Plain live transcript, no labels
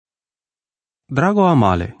Drago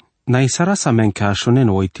amale, na isara sa men ka shonen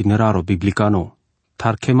o itineraro biblicano,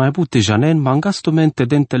 tar ke mai bute janen mangastumente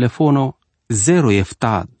den telefono 0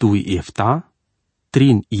 efta 2 efta,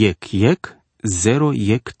 3 yek 0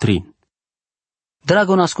 yek 3.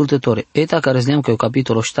 Dragon ascultătore, eta care zneam că o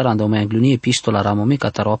capitolo ștaran de o mai îngluni epistola ramomi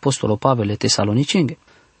cataro apostolo Pavele Tesalonicenge.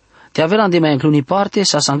 Te avea de mai îngluni parte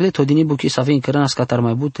sa sanglet hodini buchi să avem cărănas catar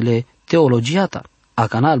mai butele teologiatar. A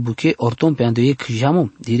canal buche orton pe andoiec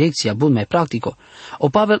jamum, direcția bun mai practico. O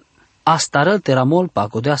Pavel astarăl te ramol pa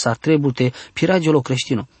codea s-ar trebute piragiolo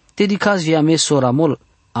creștino. Te dicaz via meso ramol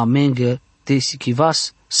amengă te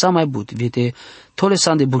sichivas sa mai but, viete tole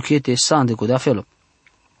san de buchete san de codea felo.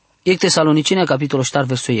 Ec Tesalonicenia capitolo ștar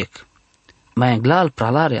verso ec. Mai înglal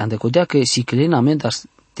pralare ande codea că siclina amendas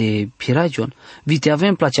de piragion, vite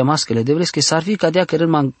avem placea mascele de vresche sarvi cadea că rân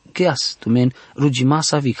mancheas, tu men rugima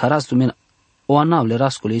sa vi haras tu men o anavle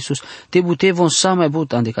rascule Iisus, te bute von sa mai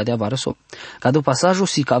but ande cadea varăso. Ca după pasajul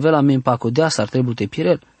si cavela men pa codea s-ar trebui te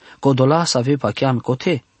pirel, codola sa ve pa chean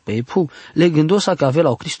cote, pe pu, le gândosa că avea la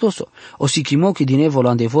o Cristoso, o sichimochi din evolo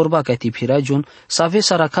ande vorba ca te piragion, sa ve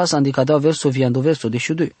sara casa ande cadea verso viando verso de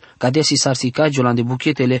șudui, cadea si sar sicagiol ande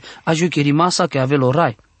buchetele a jucheri masa că avea o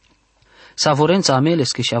rai. Savorența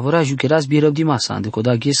ameles că și avea jucheras birăb di masa, ande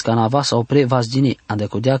codea ghes canava sau pre vas dine, ande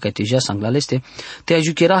codea că te jas anglaleste, te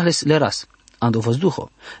ajucherahles le ras. Ando văzduho.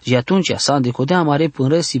 Și atunci s-a îndecodea mare până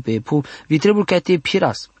răsi pe pu, vi trebuie ca te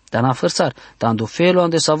piras. Dar n-a fărsar, tando felo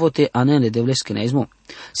ande să vote anele de vlescăneizmo.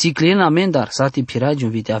 Si cliena mendar s-a ti piragiun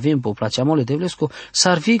vite avem po placeamole de vlesco,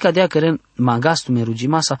 s-ar fi ca dea căren mangastu me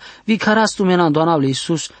rugimasa, vi carastu me nandoanavle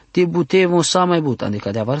Iisus, te butevo sa mai but, ande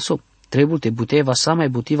ca dea varso. Trebuie te buteva sa mai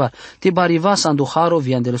butivar, te bariva sa andoharo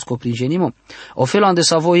vi ande scopringenimo. O felo ande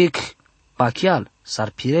să voiec pachial,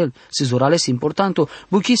 sarpirel, sizurales importanto,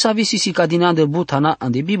 buchi sa vi sisi ca din ande butana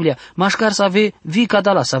ande Biblia, mașcar să ave vi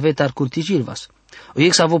cadala să ave tar curtigilvas. O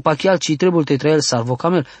ex avo pachial ci trebuie te trael sarvo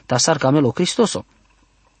camel, ta sar camel o Cristoso.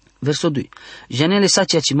 Verso 2. Janele sa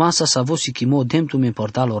ceea ci masa să avo sikimo demtum în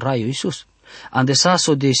portalo raio Iisus. Ande sa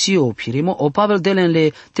so desi o pirimo, o Pavel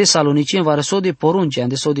delenle Tesalonicien va răso de porunce,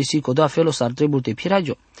 ande so desi coda felo s-ar trebui te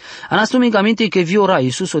piragio. Anastuming aminte că vio rai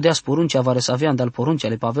Iisus o dea poruncea va răsavea andal poruncea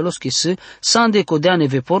le Pavelos că să ande codea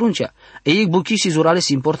neve poruncea. E ig buchisi zurales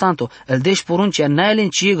importanto, el deși poruncea naelen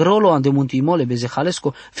ci ig rolo ande muntimole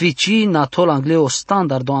bezehalesco, fici natol angleo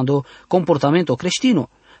standardo ando comportamento creștino.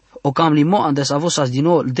 O cam limo ande sa vosas din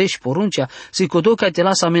nou deși poruncea, si codo ca te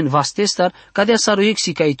lasa men vastestar, cadea saru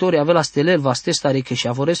exi caitori avea stelel vastestar e că și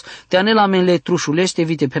avores, te anela men le trușulește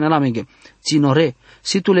vite penela menge. Ținore,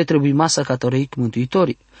 si tu le trebuie masa ca toreic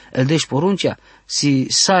mântuitorii. El deși poruncea, si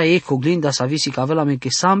sa e coglinda sa visi ca avea men că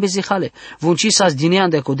sa ambezehale, vonci sa-ți dinea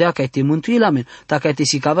de codea ca te mântui la men, ta ca te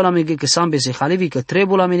si ca avea men că sa ambezehale vi că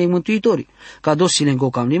trebuie la men mântuitorii. Ca dos si le îngo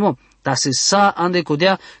cam limo, ta se sa ande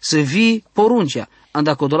codea să vii poruncea.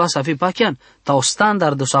 Anda codola să fi pachian, ta o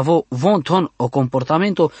standard să avo vonton o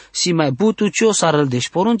comportamento si mai butucio să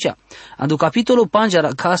răldești poruncea. Andu capitolul panjara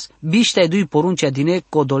cas biștea dui poruncea dine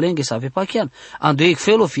codolenghe să fi pachian. Andu ec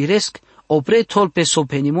felo firesc opre tol pe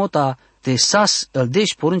sopenimota te sas îl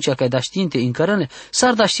deși poruncea ca da știnte în cărăne,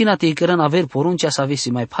 s-ar da știna te cărăn aver poruncea să avesi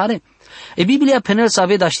mai pare? E Biblia penel să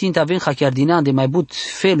ave da știnte avem ha chiar din an de mai but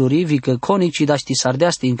feluri, vi că conici da ști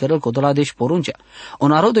sardeaste în cărăl codola deși poruncea. O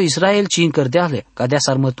narodo Israel ci încărdeale, ca dea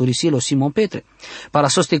s-ar mărturisilo Simon Petre.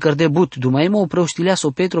 Parasos te cărde but, dumaimo o preoștileaso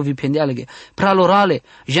Petro vi pendealeghe. Pralorale,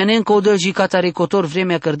 janen codăl ji catare cotor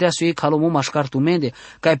vremea cărdeaso ei calomu mașcartu mende,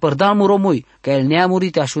 ca e părdalmu romui, ca el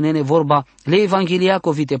neamurite așunene vorba, le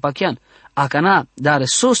evangheliaco vite pachian. Acana, dar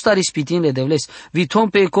sosta rispitinle de vles, vitom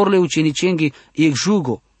pe ecorle ucenicenghi ec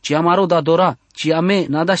jugo, ci amaro da dora, ci ame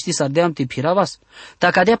nada ști sardeam te piravas. Ta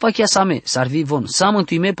cadea pachia same, sarvi von, sa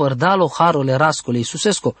mântuime părdalo harole rascole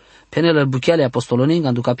Iisusesco, penele buchiale apostoloning,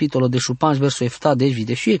 andu capitolo de șupanj verso efta deci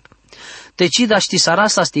videșuiec. Te ci da ști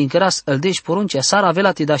sarasta sti încăras, îl deși poruncea, sar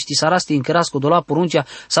avela te da ști sarasti încăras codola poruncea,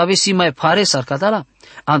 să avesi mai pare sar catala.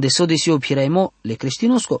 Ande so desi o piraimo le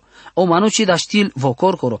creștinosco, o manuci da știl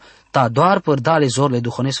vocorcoro, ta doar părdale zorle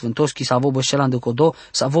duhonesc sfântoschi să avo bășelan de codo,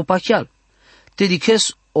 să avo pachial. Te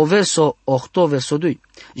diches o verso 8 verso 2.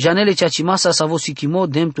 Janele cea ci masa să avo sichimo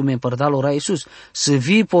demtu me părdalo ra Iisus, să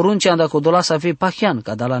vii poruncea anda codola să avei pachian,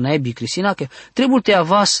 ca da la naebi crisinache, trebuie te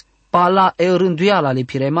avas pala e rânduiala le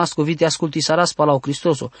piremasco vite asculti saras pala o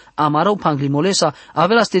Cristoso, amarau panglimolesa,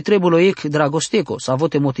 avela ste trebulo ec dragosteco, să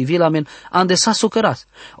vote motivila men, ande sa socăras.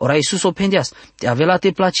 Ora Iisus o pendeas, te avela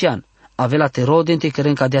te placian, avela te rodente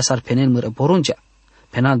căren ca dea sar penel mără poruncea.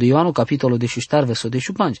 Penal Ioanu, capitolul de șuștar, verso de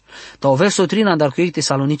șupanj. Ta o verso trina, dar cu ei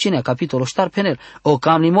Tesalonicenia, capitolul ștar penel. O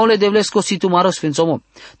cam nimole de vlesco situ maros sfințomo,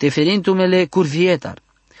 te ferintumele curvietar.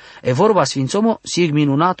 E vorba sfințomo, sig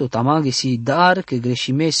minunato, tamange si dar, că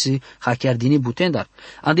greșime si hachiardini butendar.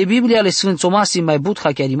 Ande Biblia le sfințomasi mai but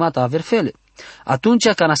hachiarimata averfele. Atunci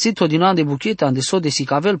ca nasit todinan de bucheta ande so de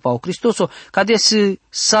sicavel pa o Cristoso, cade si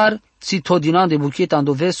sar si todinan de bucheta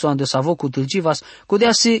ando verso ande savo cu tâlgivas,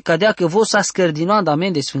 cadea că vo sa scărdinan da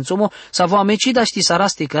mende sfințomo, sa vo amecida ști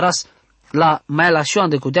saraste căras la mai la șoan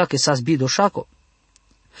de cudea că sa zbido șaco.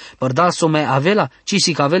 Părdal so mai avela, ci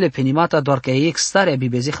si cavele penimata doar că e extarea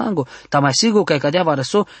bibezihango, ta mai sigur că cadea va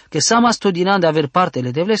răso că sa mas todinan de aver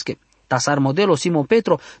partele de vlesche. Tasar modelo Simon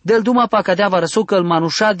Petro, del duma pa cadea va răso că îl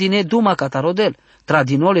manușa dine duma catarodel,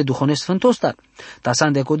 tradinole duhone sfântostar.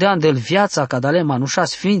 Tasan de codean del viața cadale manușa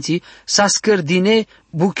sfinții, sa scărdine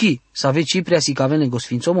buchi, sa ve ciprea si cavele go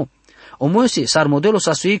sfințomo. O Moise, sar modelo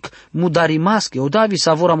sa suic mudarimasche, o Davi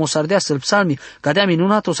sa vor amosardea să-l psalmi, cadea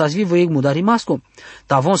minunato sa svivo eg mudarimasco.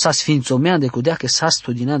 Tavon sa sfințomean de codea că sa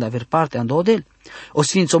studinean de aver parte andodel. O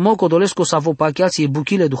sfințomo codolesco sa vo pachiații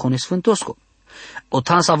buchile duhone sfântosco. O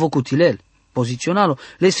tan sa vo cutilel, poziționalo,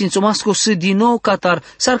 le sfințomasco să din nou catar,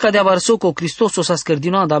 sar cadea varsoco Cristoso sa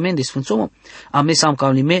scărdino andamen de sfințomo. Amesa am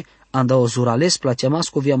caunime, anda o zurales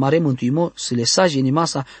placeamasco via mare mântuimo, să le saje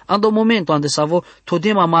inimasa, ando momento ande sa vo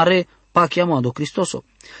todema mare pa chiamando Cristoso.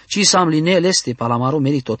 Ci sam linele este palamaro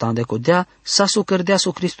merito tande codea, sa so cărdea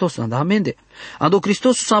so Cristoso, anda amende. Ando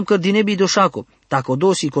Cristoso sam cărdine bidoșaco, taco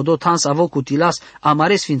dosi codo tan sa vo cutilas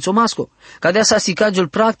amare sfințomasco, cadea sa sicagel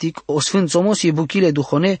practic o sfințomos e buchile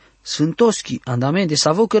duhone sfântoschi, anda amende,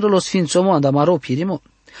 sa vo cărălo sfințomo andamaro pirimo.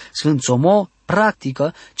 Sfânțomo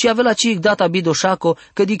practică, ci avela ciic data bidoșaco,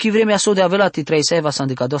 că dichi vremea so de avela te traisaiva sa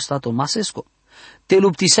andecado stato masesco. Te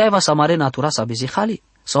luptisaiva sa mare natura sa bezihali.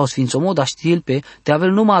 Sau sfințomo da știlpe, te avel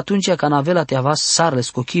numai atunci ca navela te avas sarles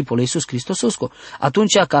cu chipul Iisus Hristososco,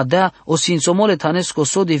 atunci ca dea o sfințomole tanesco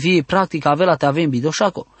so de vie practic avela te avem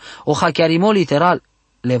bidoșaco. O hachiarimo literal,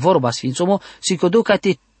 le vorba sfințomo, si codo ca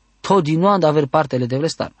te todinoan de aver partele de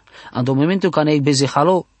vlestar. În momentul ca ne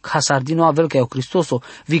bezehalo, ca sardino avel ca eu Hristoso,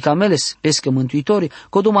 vicameles, pescă mântuitori,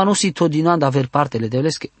 codo manusi todinoan de aver partele de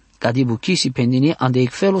vlesche. Cadibu chisi pendini ande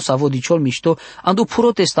ecfelo sa vo diciol mișto, andu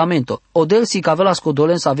puro testamento, odel si cavelas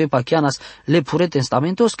codolen sa ave pachianas le pure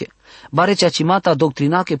testamentosche. Bare cea cimata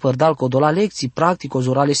doctrina che părdal codola lecții practico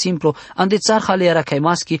zorale simplo, ande țarhale era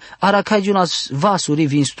caimaschi, ara caiunas vasuri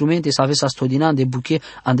vi instrumente sa ave sa stodinan de buche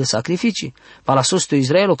ande sacrificii. Palasosto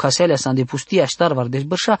Israelo caselea sa ande pustia ștarvar de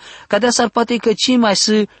bărșa, cadea s-ar poate că ci mai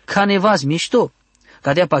să canevaz mișto.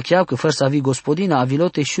 Cadea pachiau că fără să avi gospodina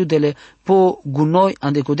avilote șudele po gunoi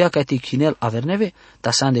andecodea ca te chinel averneve,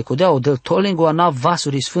 ta sa andecodea o del tolengo ana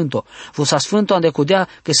vasuri sfânto. Vosa sfânto andecodea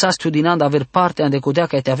că sa studinand aver parte andecodea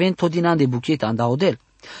ca te aven todinand de bucheta anda odel.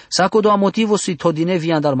 Sa codoa motivo sui todine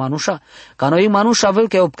vi andar manușa, ca noi manușa vel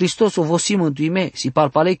că o Hristos o vosi mântuime, si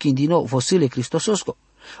palpale chindino vosile Hristososco.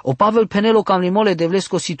 O Pavel penelo cam limole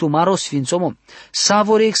devlesco situmaro sfințomo,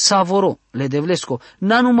 savore savoro le devlesco,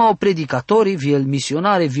 na numai o predicatorii, viel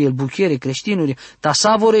misionare, viel buchiere creștinuri, ta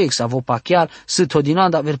savore savo pachiar, să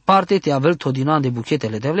todinand aver parte te avel todinand de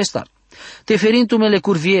buchetele devlestar. Te ferintumele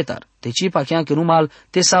curvietar, te cipa chiar că numai al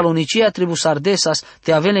Tesalonicia tribus ardesas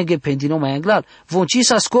te avelenge pendino mai anglar,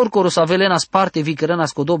 voncisas corcoros avelenas parte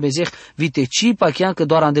vicărănas codobezeh, vite cipa chiar că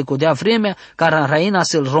doar andecodea vremea, care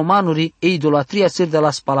rainas el romanuri e idolatria țir de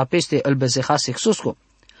la spalapeste el bezeha sexosco.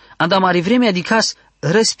 Andamari vremea dicas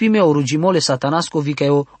răspime o rugimole satanasco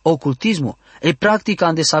vica o ocultismo, e practica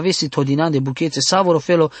ande să avesi todinan de buchețe savoro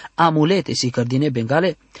felo amulete si cărdine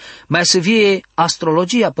bengale, mai să vie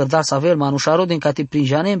astrologia părda să avel manușaro din cate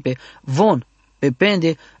prinjanempe, von, pe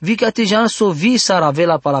pende, vica te jan so vi sar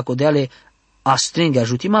avela palacodeale a strenge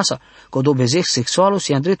ajutimasa, codobezec sexualo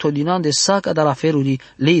si andre todinan de saca de la feruri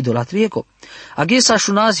le idolatrieco. Aghesa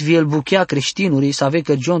șunaz viel buchea creștinuri să ave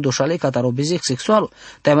că John doșale catarobezec sexualo,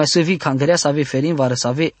 te mai să vi cangrea să ave ferin vară să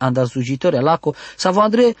ave andazujitori alaco, să vă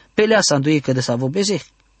andre pelea să anduie că de să vă bezec.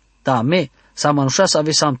 Da me, să manușa să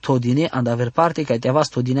ave sam todine and aver parte ca te avas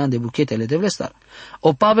todinean de buchetele de vlestar.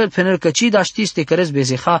 O Pavel penel că ci da știți te cărez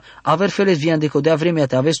bezeha, aver feles vian de codea vremea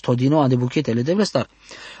te aveți todinoan de buchetele de vlestar.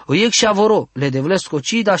 O iec și avoro, le de vlesco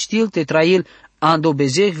ci da știl te trail ando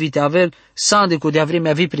bezec vite avel san de codea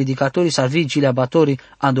vremea vi predicatorii salvi gileabatorii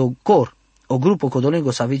ando cor. O grupă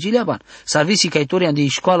codolengo sa vigiliaban, servisi caitori ande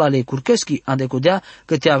școala ale curcăschi ande codea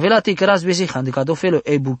că te avela te căras bezeh ande cadofelo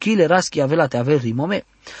e buchile raschi avela te avel rimome.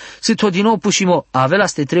 Si todino pușimo avela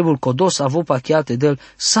ste trebul codos avo pachiate del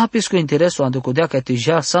sapesco interesul ande codea că te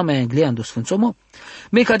ja sa mai anglia ando sfânțomo.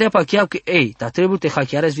 Me cadea pachiau că ei, ta trebul te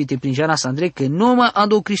hachiares vite prinjana sandre că noma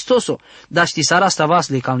ando Cristoso, dar ști sara stavas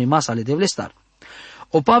le cam limasa le devlestar.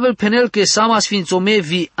 O Pavel penel că sama sfințome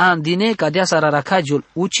vi andine cadea sararacagiul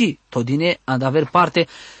uci, todine and aver parte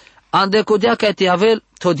ande kodea kaj te avel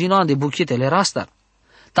to dino ande bukitele rastar.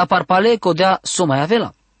 Ta parpale kodea so mai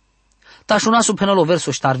avela. Ta shuna su penolo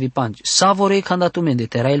verso shtarvi panj. Savore kandatumende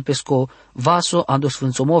terael pesko vaso ando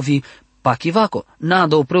sfânțomovi pakivako. Na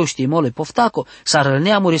ando preuști mole poftako. Sa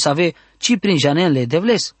rălneamuri să ave ci prin janenle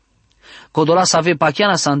devles. Codola să ave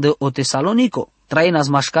pachiana să andă o Tesalonico. Trainas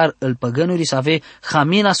mașcar îl păgânuri să ave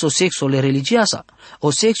hamina so sexo le religioasa. O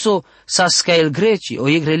sexo sa scael greci, o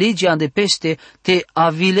eg religia ande peste te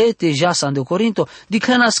avilete jasa ande Corinto,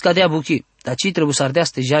 dicana scadea buchi. Dar ci trebuie să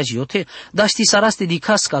ardeaste jaji ote, dar știi să araste di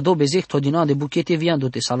casca do bezec todina de buchete viando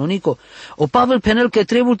Tesalonico. O Pavel penel că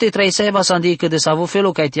trebuie te trai să eva să andei că de savo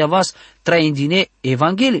felo ca te avas traindine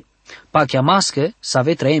evangelii. Pachea mască să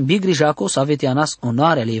ave train bigrijaco să ave te anas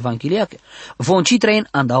onoarea le evangheliacă. Von ci train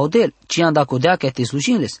anda odel, ci anda codea că te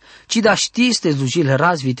slujinles, ci da știi te slujil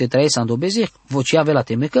razvi te trai să ando bezec, voci ave la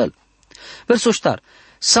temecăl. Verso ștar.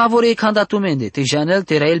 Savore candatumende, te janel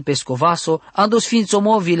te rael pescovaso, ando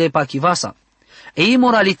sfințomovile pachivasa. E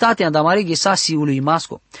imoralitatea andamare ghesa siului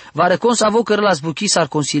masco. Va recons avo că rălas buchis ar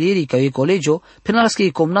consilierii ca e colegio, penals că e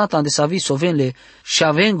comnata ande savi sovenle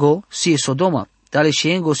shavengo si e Sodoma, tale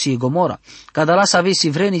shengo si e Gomora. Cadala savi si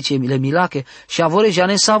vrenice le milache, și avore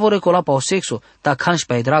jane savore colapa o sexo, ta canș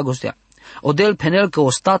pe dragostea. Odel penel că o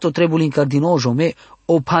stato trebuie încărdino jome,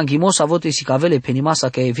 o panghimos avote si cavele penimasa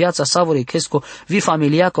că e viața savore chesco vi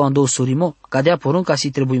familia că ando surimo, cadea porunca si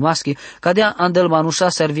trebuie maschi, cadea andel manușa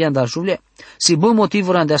servian da julia. Si bun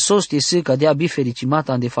motivul ande sosti si cadea bi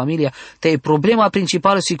fericimata ande familia, te e problema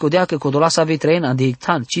principală si codea că codola să ave train ande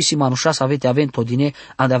ictan, ci si manușa să avete avem todine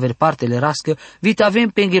ande aver parte le rască, vite avem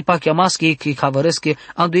penghe pachia maschi că cavăresche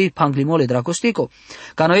ando ei panglimole dragostico.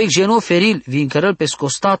 Ca noi geno feril vi încărăl pe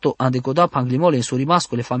scostato ande coda panglimole în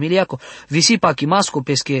surimasco le familiaco, visi pachimasco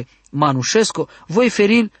pesche manușesco, voi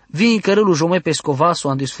feril vi încărălu jome pescovaso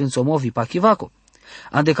ande sfânțomovi pachivaco.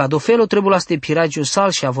 Ande ca dofelo trebuie să te piragiu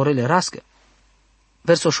sal și avorele rască.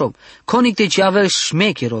 Verso șom. Conic te ci avel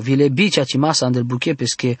șmechero, vile bicea ci masa ande buche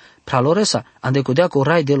pesche praloresa, ande codea co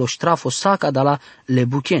rai de lo strafo saca da la le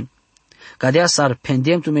buchen. Cadea sar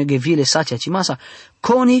pendemtu mege vile sacea ci masa,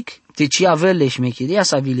 conic te ci avel le șmecheria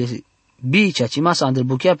sa vile bicea ci masa ande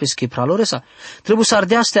buchea pesche praloresa, trebuie să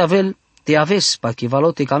ardeaste avel te aves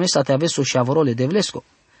pachivalote camesa te aves o și avorole de vlesco.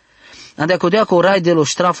 Ande codea co rai de lo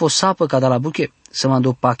strafo sapă ca da la buche, să mă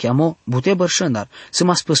ando pachiamo bute bărșândar, să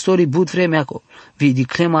mă spăstori but vremeaco, vidi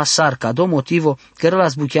clema sar ca do motivo că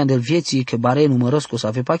rălas buchean del vieții că bare numărăsco să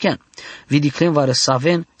ave pachian. Vidi clem vară să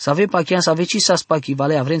ave pachian să ave ci sa spachi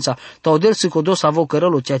vale avrența, ta odel să codo să avo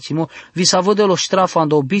cărălo ceacimo, vi să avo de lo strafo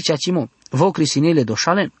ando obi ceacimo, vo crisinile do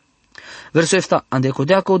șalen. Verso efta, ande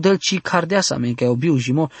codea că odel ci cardeasa men că obiu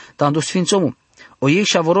jimo, ta ando sfințomu. O ei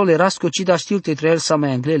și avorole rasco ci da știlte trăiel sa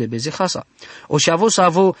mai anglele bezehasa. O și avo să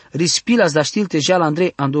avo rispilas da știlte jal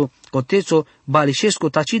Andrei ando cotețo balișesco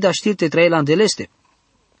taci da știlte trăiel andeleste.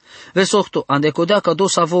 Verso 8. Ande codea că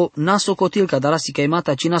dos avo naso cotil ca darasi ca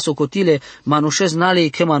imata ci naso cotile manușez nalei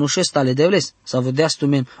că manușez tale devles. Să vedea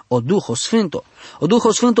stumen o duho sfânto. O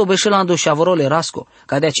duho sfânto beșel ando și avorole rasco.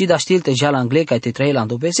 Ca de aci da știlte jal anglei ca te trăiel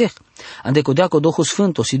ando bezeh. Ande codea că duho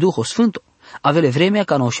sfânto si duho sfânto. Avele vremea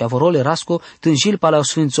ca no și avorole rasco tânjil pala o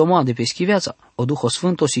sfânțomoa de peschi viața. O duho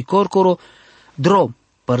sfânto si corcoro drom.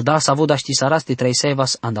 Părda să avo da ști saraste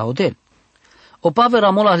traisaivas anda odel. O pavera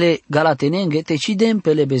mola le galatenenge te cidem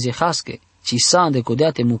pe le bezehasche, ci sa ande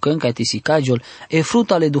codeate mucân ca te sicagiol e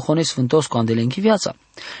fruta le duhone sfântosco ande le închi viața.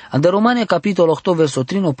 Ande Romania capitol 8 verso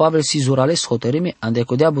 3 o Pavel si zurales hotărime ande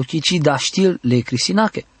codea buchi ci da știl le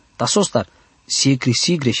crisinache. Ta sostar, si e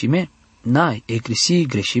crisi greșime? N-ai, e crisi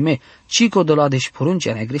greșime, cico de la deși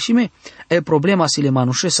poruncea ne greșime, e problema si le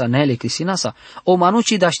manușesa nele crisinasa, o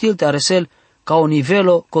manuci da știl te aresel, ca o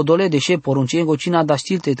nivelo codole deșe porunciengo cina da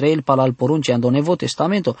știlte trăil pal al poruncea ando Nevo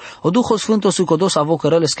Testamento, o Duho Sfânto su codos avo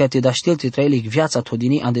cărăles ca te da știlte trăilic viața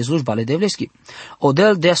todini ande slujbale de vleschi. O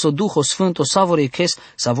del de aso Duho Sfânto savore ches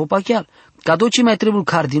savo pachial. Ca doci mai trebuie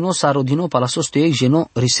cardino sa rodino pala sosto ec geno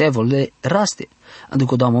risevole raste.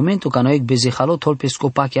 Adică da momentul ca noi bezehalo tol pesco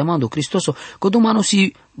pachiamando Cristoso, codumano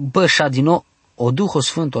si bășadino o Duho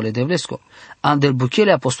Sfânto le de vlesco. Andel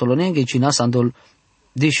buchele apostolonenge cinas andol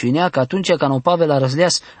deșuinea că atunci ca no Pavel a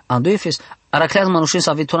răzleas ando Efes, aracleaz manușes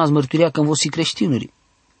avetonas mărturia când vosi creștinuri.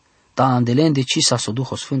 Ta andelen de cisa so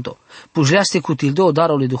Duho Sfânto. Pujleaste cu tildo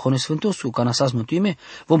darole Duhone Sfântosu, ca nasas mântuime,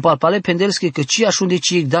 vom palpale pendelske că ci așunde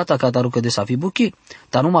ci data ca tarucă de sa fi buchi,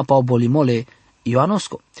 ta numai pa obolimole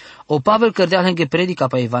Ioanosco. O Pavel cărdea lângă predica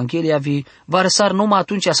pe Evanghelia vi va răsar numai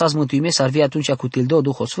atunci sa zmântuime s-ar vi atunci cu tilde o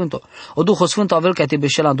Duho Sfânto. O Duho Sfânto avel ca te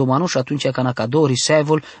beșela domanu și atunci ca nacadori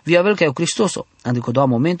sevol vi avel ca eu Cristoso. Adică doua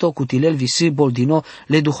momento cu tilel vi si boldino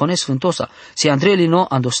le Duhone Sfântosa. Si Andrelino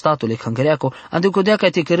ando statule cangreaco adică dea ca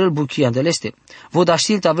te cărăl buchi andeleste. Voda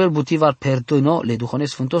știlt avel butivar perdono le Duhone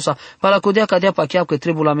Sfântosa para codea ca dea pacheau că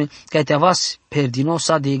trebulamen ca te avas perdino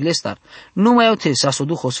sa de iglestar. Nu mai au te sa so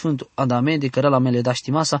Duho Sfânto andame de cărăla mele da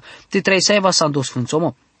știmasa te traisaiva sa do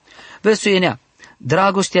Sfânțomo. Versul enea,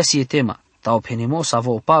 dragostea si e tema, tau penemo sa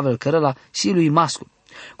vo Pavel cărăla si lui Mascu.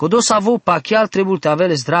 Codo sa vo pachial trebul te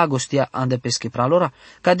aveles dragostea ande pesche pralora,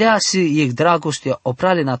 ca dea si ec dragostea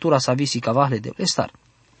oprale natura sa visi cavahle de blestar.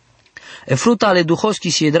 E fruta ale duhovski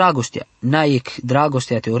si e dragostea, na ec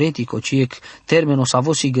dragostea teoretico, ci ec termeno sa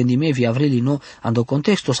vosi gândime vi avrili no, ando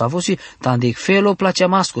contexto sa vosi, tande ec felo placea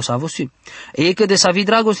masco sa vosi. E ec de sa vi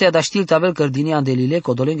dragostea da știl tavel cărdini andelile,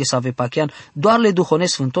 codolenghe sa ve pachian, doar le duhone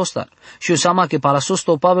sfântostar. Și eu seama că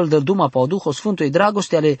palasosto Pavel dăr duma pa o duho sfânto e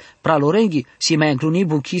dragostea le pralorenghi, si mai încluni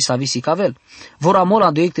buchi sa visi cavel. Vor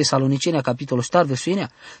amola do ec Tesalonicenia capitolul star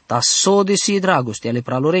versuinea, ta sode si e dragostea le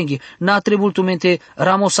pralorenghi, na trebul tu mente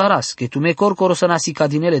ramosaras, că tu me corcoro să nasi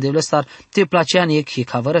cadinele de vlestar te placea nie che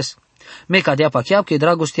cavărăs. Me cadea pacheap că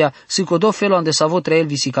dragostea si codo felo ande savo trael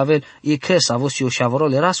visi cavel e că savo si o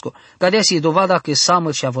șavorole rasco, cadea si e dovada că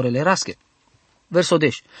samă șavorele rasche. Verso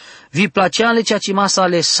 10. Vi placeale cea ci masa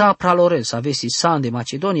le sa pralorel, sa vesi san de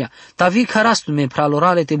Macedonia, ta vi carastu me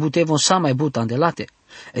pralorale te butevon sa mai but andelate.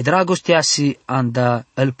 E dragostea si anda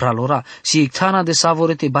el pralora, si ictana de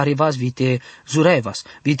savore te barivas vite zurevas,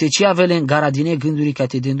 vite ci avele garadine gânduri ca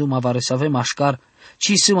te denduma vare să avem așcar,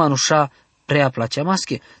 ci sâmanușa prea placea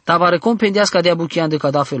masche, ta va recompendească de abuchian de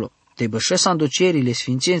cadafelo. Te bășesc andocerile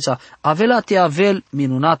sfințența, avela te avel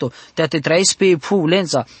minunato, te trăiesc pe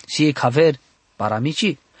pulența, si e caver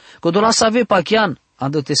paramici. Codola să ave pachian,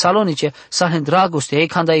 ando Tesalonice, sa în dragostea ei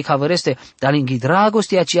când ai cavăreste, dar în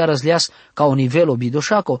dragostea aceea răzleas ca un nivel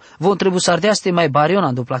obidoșaco, von trebu să ardeaste mai barion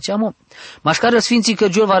ando placeamo. Mașcară sfinții că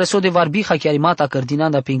giol va reso de varbiha chiarimata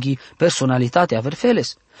cărdinanda pinghi personalitatea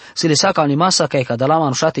verfeles. Se le sa ca unimasa ca e cadalama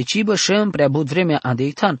anușate cibă și în prea but vremea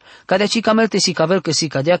andeictan, ca de aici camelte si cavel că si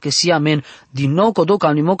cadea că si amen din nou codo ca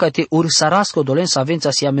unimo ca te ursarasco dolen să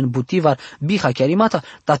avența si amen butivar biha chiarimata,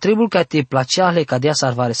 ta trebul ca te placeale ca dea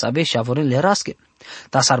sarvare să aveți și avoren le rasche.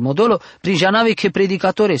 Ta sarmodolo, prin janave che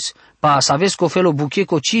predicatores, pa savesco felo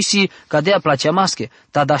bucheco cisi ca dea placea masche,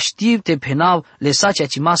 ta da știu te penau le sacea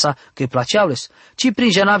ci masa că placeaules, ci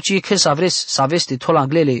prin janav ci că să aveste tol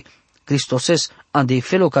anglele Cristoses ande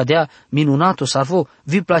felo cadea minunato sarvo,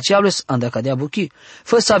 vi placeaules ande cadea buchi.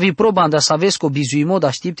 Fă să vi proba ande să vezi că bizuimo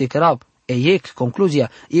da știpte cărau. E ec,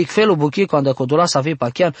 concluzia, ec felo buchi cu ande codola să vi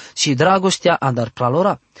pachian și dragostea andar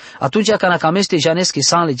pralora. Atunci când acameste janesche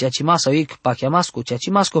sanle ceacima sau ec pachiamasco,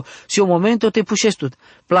 ceacimasco, si o momento te pușestut,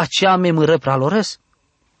 placea me mără pralores.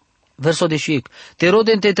 Verso de șuiec, te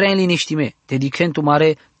roden te traen liniștime, te dicen tu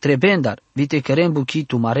mare trebendar, vite cărem buchi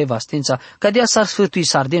tu mare vastența, ca dea s-ar sfârtui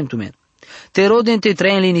sardem tu men. Te roden te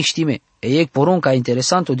traen liniștime, e ec porunca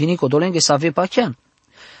interesanto dinico dolenghe să ave pachian.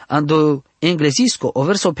 Ando englezisco, o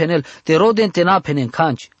verso penel, te roden te na penen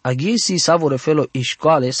canci, aghisi savore felo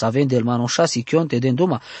iscoale să vende el manoșasi chionte den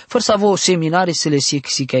duma, fără să avo seminari să le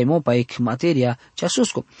si caimo pa ec materia cea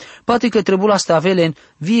susco. Poate că trebula asta avelen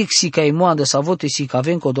vi si caimo ande să vote si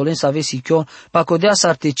caven codolen să ave si chion, pa codea să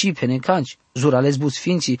arteci penen canci, zurales bus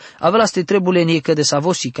ființii, avela ste trebule niecă de să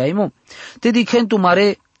avo si caimo. Te dicentu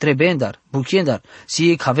mare trebendar, buchiendar, si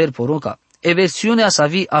ec haver porunca. E versiunea sa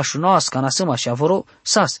vi așunoas ca nasăma și avoro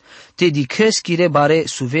sas. Te dicăs chire bare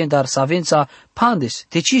suvendar savența pandes.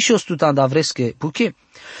 Te ci și o stutan da vresche buche.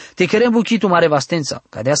 Te kerem buchi tu mare vastența.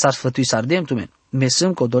 Ca dea s-ar sfătui sardem tu men.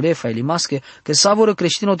 Mesâm codole failimasche că savoră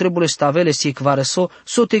creștino trebuie stavele si varăso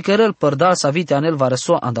so te cărăl părdal sa vite anel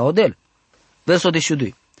varăso anda odel. Verso de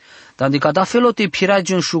șudui. Tandica da felo te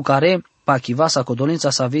piragion șucare pa chivasa codolența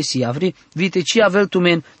sa vesi avri vite ci avel tu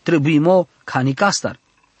men trebuimo canicastar.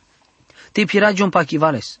 Te piragion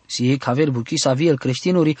pachivales, si e caver buchi să avie el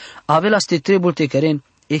creștinuri, avela ste trebul te căren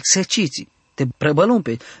exerciții, te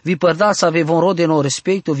prebălumpe, vi părda să ave von rode no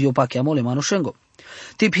respecto vi o pachiamole manușengo.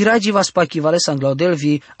 Te piragi vas pachivales anglaudel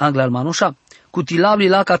vi anglal manușa, cu tilabli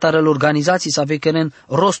la catarel organizații să ave căren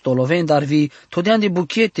rostoloveni, dar vi todean de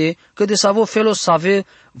buchete, că de să avo felos să ave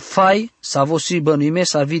fai, să avo si bănuime,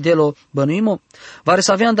 să vi delo bănuimo, vare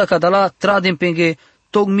să aveam dacă la tradem penghe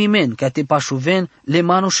togmimen, ca te pașuven, le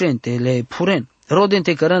manușente, le puren. Roden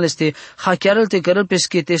te cărăl este hachiarăl te cărăl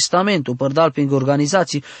pesche testamentul, părdal prin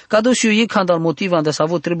organizații, ca dosiu ei când al motiv ande să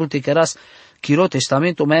avut trebul te căras, Kiro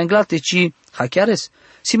testamento mai anglate ci hakiares.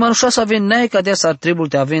 Si manusha save nai kadea sar trebul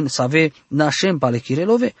te aven save nashem pale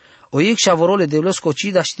kirelove. O yek shavorole de los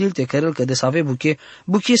cocida stilte kerel că de save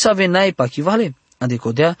buche save nai pakivale.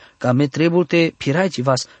 Adecodea ca me trebul te pirai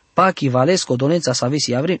civas pakivale scodolența save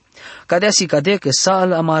si avri. Cadea si cadea că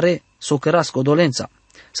sal amare socăra scodolența.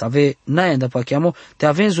 Save nai anda pachiamo te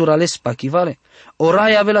aven zurales pakivale.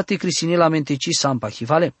 Orai avela te crisinila menteci sam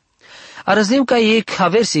pakivale. Arăznim ca ei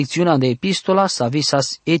haver secțiunea de epistola să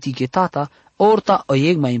avisas etichetata, orta o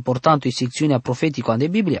ei mai important e secțiunea profetică de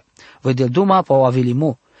Biblia. Vedel duma pa o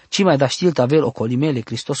avelimo, ci mai da știlt avel ocolimele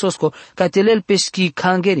Cristososco, ca telel peschi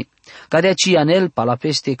cangeri, ca de aci anel pa la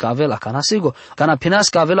peste ca avel a canasego, ca na penas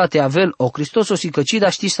ca avela te avel o Cristososi, că ci da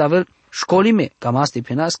știst avel școlime, cam aste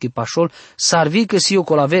penas că pașol sarvi că si o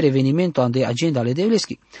colaver evenimentul ande agenda ale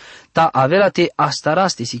devleschi. Ta avela te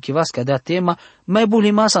astaraste si chivas ca dea tema mai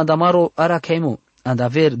bulimas andamaro arachaimu,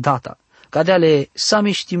 andaver data, ca de ale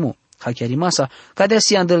samiștimu, ca chiar imasa, ca de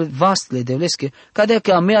si andel vastele devlesche, ca de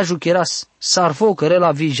că amea jucheras, sarfo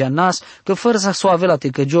cărela vijanas, că fără să o avela te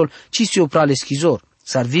căgiol, ci si o prale schizor,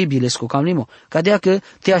 sarvibile scocamlimo, ca de că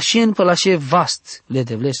te așen pălașe vast le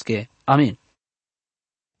devlesche. Amin.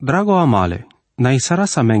 Drago amale, na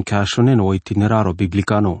isarasa menke ashonen o itineraro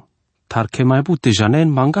biblicano, tar che mai bute janen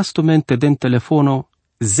mangastumente den telefono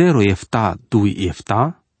 0 efta 2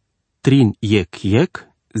 efta, 3 yek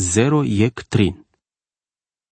 0 yek 3.